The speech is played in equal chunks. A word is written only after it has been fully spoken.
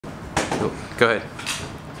Go ahead.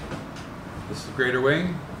 This is the greater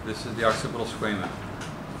wing. This is the occipital squama.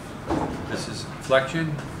 This is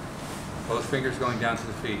flexion, both fingers going down to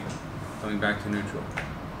the feet, coming back to neutral.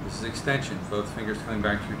 This is extension, both fingers coming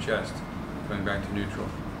back to your chest, going back to neutral.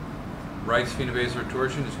 Right sphenobasilar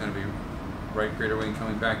torsion is going to be right greater wing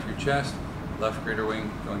coming back to your chest, left greater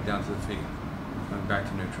wing going down to the feet, coming back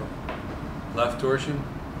to neutral. Left torsion,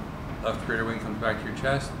 left greater wing comes back to your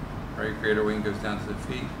chest, right greater wing goes down to the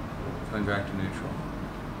feet, coming back to neutral.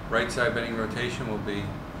 Right side bending rotation will be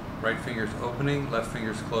right fingers opening, left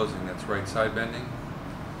fingers closing. That's right side bending.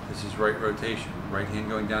 This is right rotation. Right hand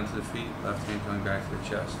going down to the feet, left hand coming back to the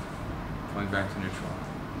chest, coming back to neutral.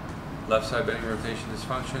 Left side bending rotation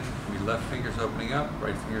dysfunction will be left fingers opening up,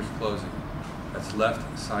 right fingers closing. That's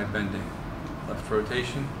left side bending. Left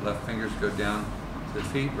rotation, left fingers go down to the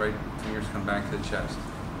feet, right fingers come back to the chest,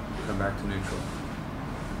 come back to neutral.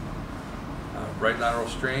 Right lateral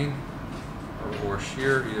strain or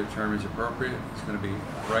shear, either term is appropriate. It's going to be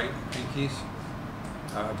right pinkies,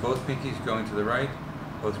 both pinkies going to the right,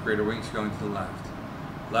 both greater wings going to the left.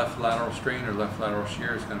 Left lateral strain or left lateral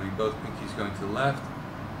shear is going to be both pinkies going to the left,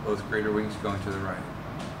 both greater wings going to the right.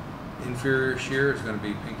 Inferior shear is going to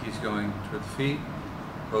be pinkies going toward the feet,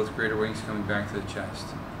 both greater wings coming back to the chest.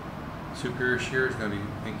 Superior shear is going to be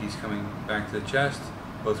pinkies coming back to the chest,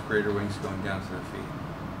 both greater wings going down to the feet.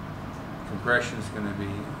 Compression is going to be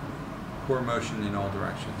core motion in all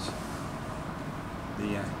directions.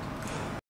 The end.